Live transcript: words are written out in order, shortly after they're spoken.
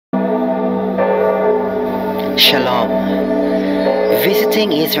Shalom.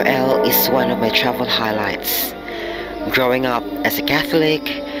 Visiting Israel is one of my travel highlights. Growing up as a Catholic,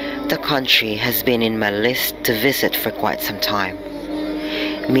 the country has been in my list to visit for quite some time.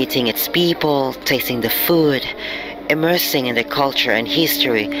 Meeting its people, tasting the food, immersing in their culture and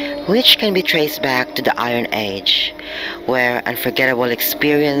history, which can be traced back to the Iron Age, were unforgettable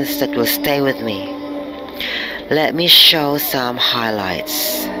experience that will stay with me. Let me show some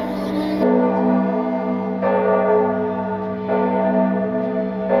highlights.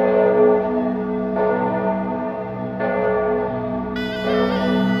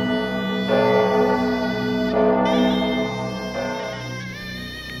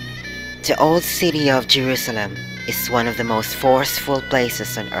 The old city of Jerusalem is one of the most forceful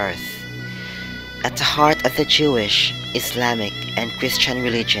places on earth. At the heart of the Jewish, Islamic, and Christian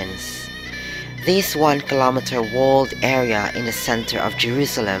religions, this 1 kilometer walled area in the center of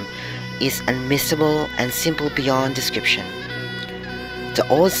Jerusalem is unmissable and simple beyond description. The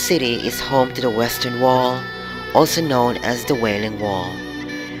old city is home to the Western Wall, also known as the Wailing Wall,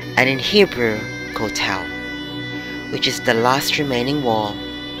 and in Hebrew, Kotel, which is the last remaining wall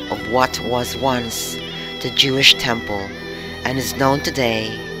of what was once the Jewish temple and is known today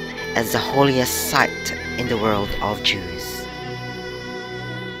as the holiest site in the world of Jews.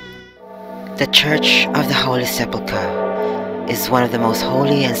 The Church of the Holy Sepulchre is one of the most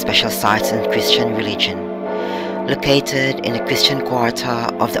holy and special sites in Christian religion, located in the Christian quarter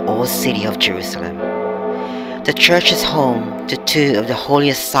of the old city of Jerusalem. The church is home to two of the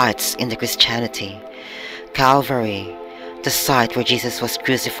holiest sites in the Christianity: Calvary, the site where Jesus was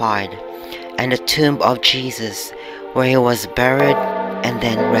crucified, and the tomb of Jesus, where he was buried and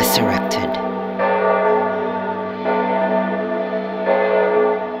then resurrected.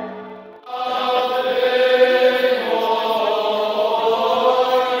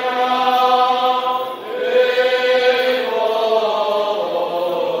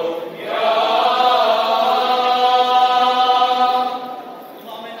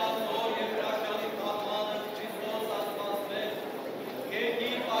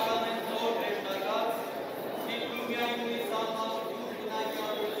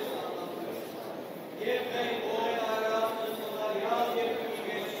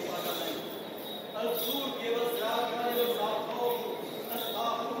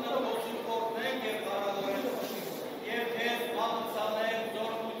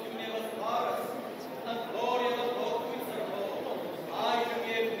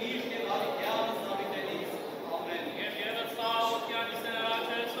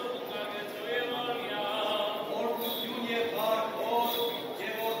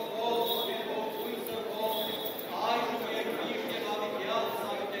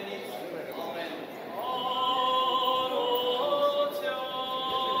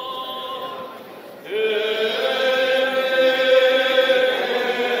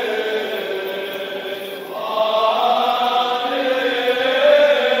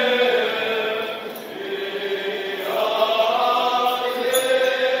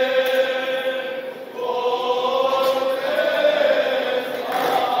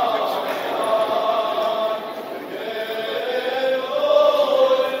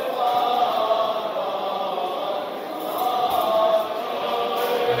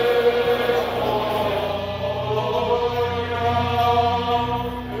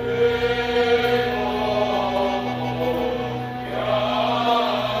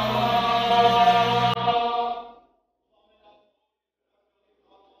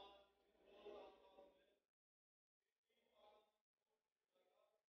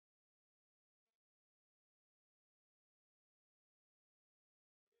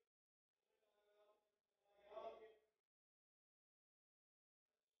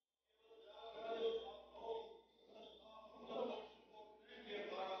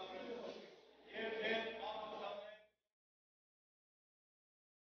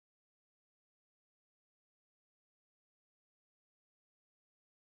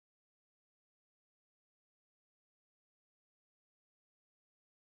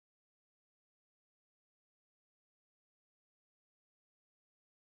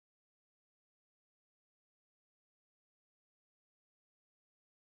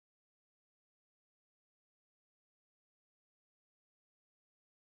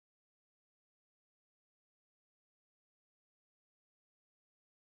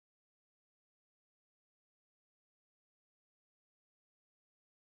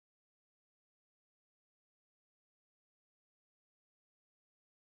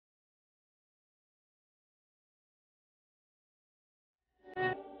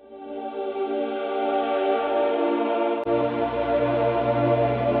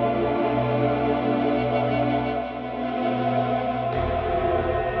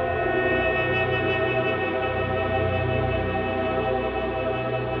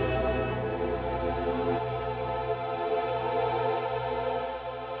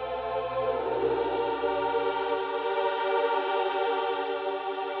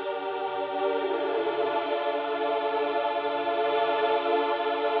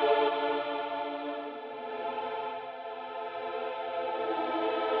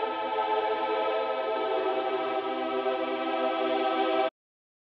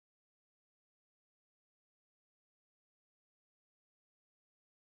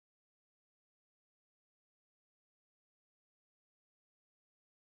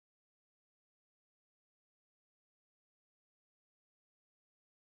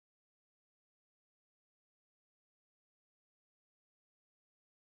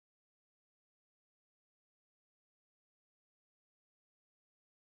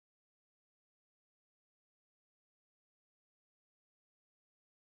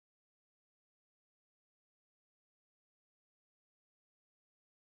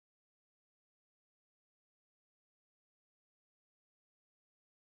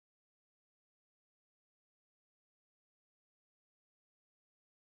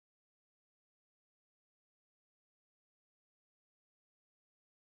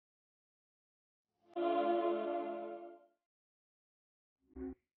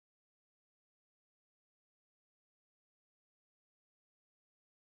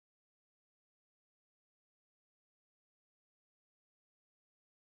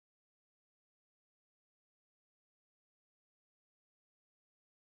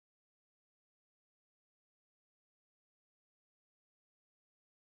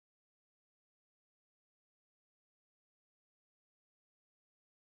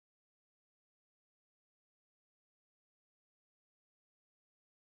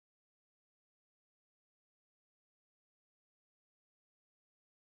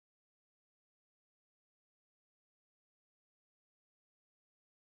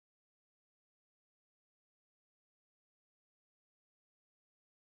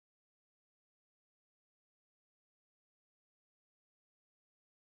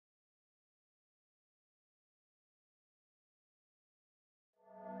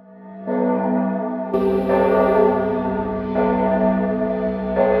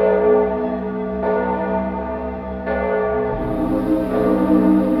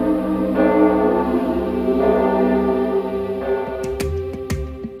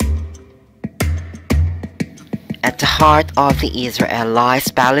 heart of the Israel lies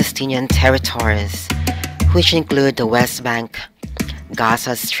Palestinian territories, which include the West Bank,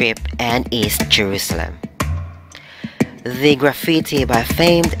 Gaza Strip, and East Jerusalem. The graffiti by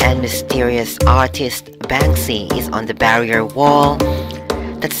famed and mysterious artist Banksy is on the barrier wall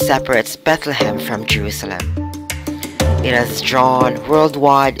that separates Bethlehem from Jerusalem. It has drawn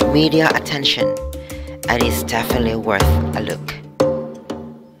worldwide media attention and is definitely worth a look.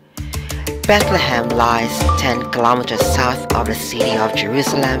 Bethlehem lies 10 kilometers south of the city of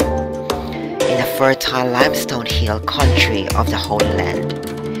Jerusalem in the fertile limestone hill country of the Holy Land.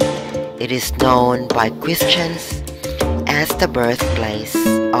 It is known by Christians as the birthplace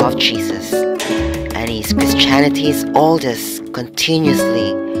of Jesus and is Christianity's oldest continuously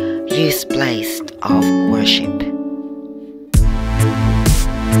used place of worship.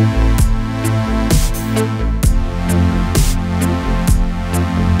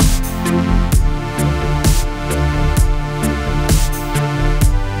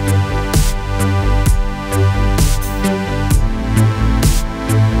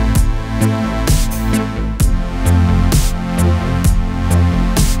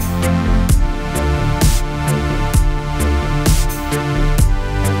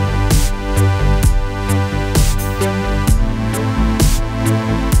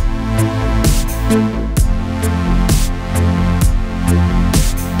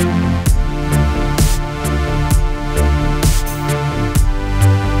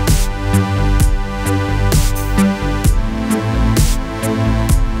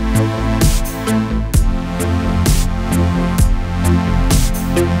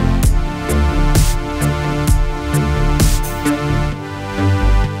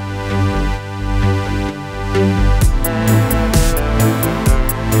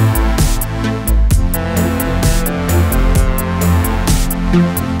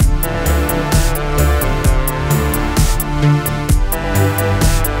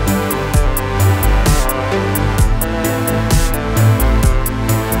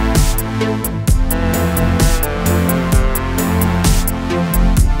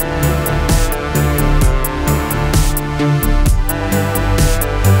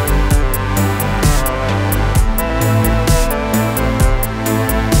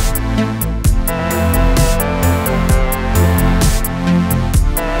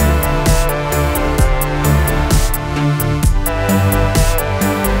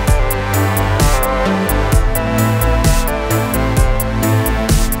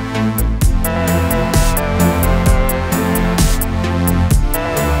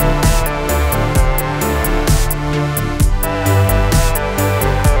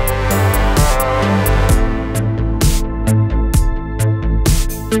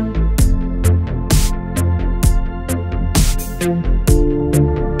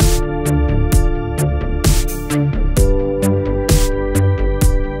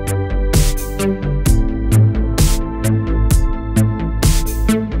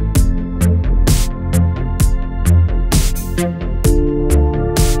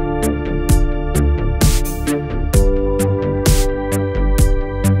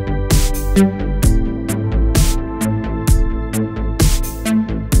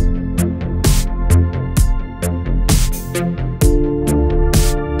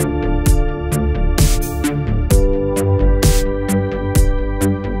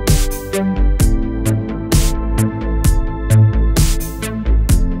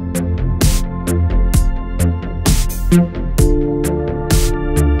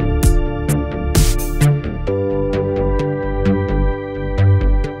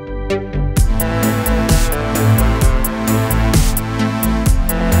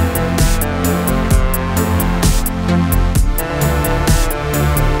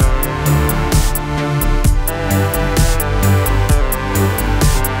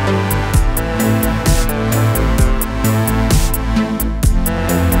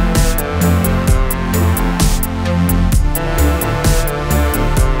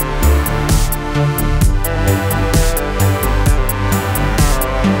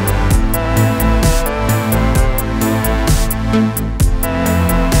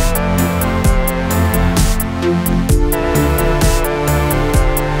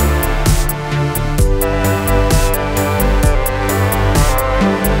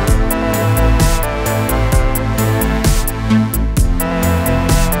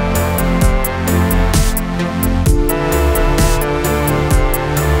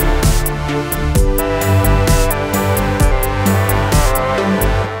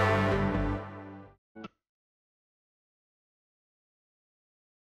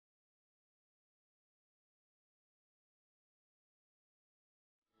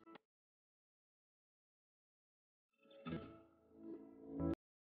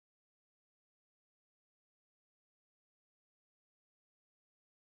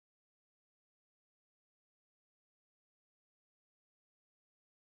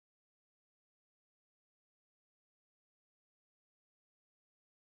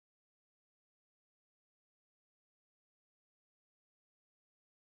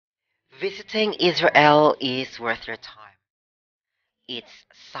 Visiting Israel is worth your time. Its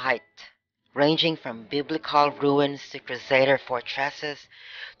site, ranging from biblical ruins to crusader fortresses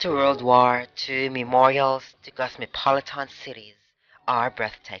to World War II memorials to cosmopolitan cities, are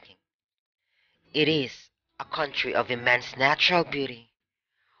breathtaking. It is a country of immense natural beauty,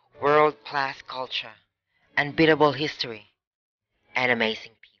 world-class culture, unbeatable history, and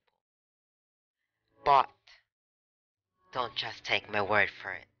amazing people. But don't just take my word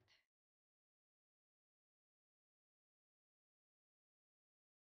for it.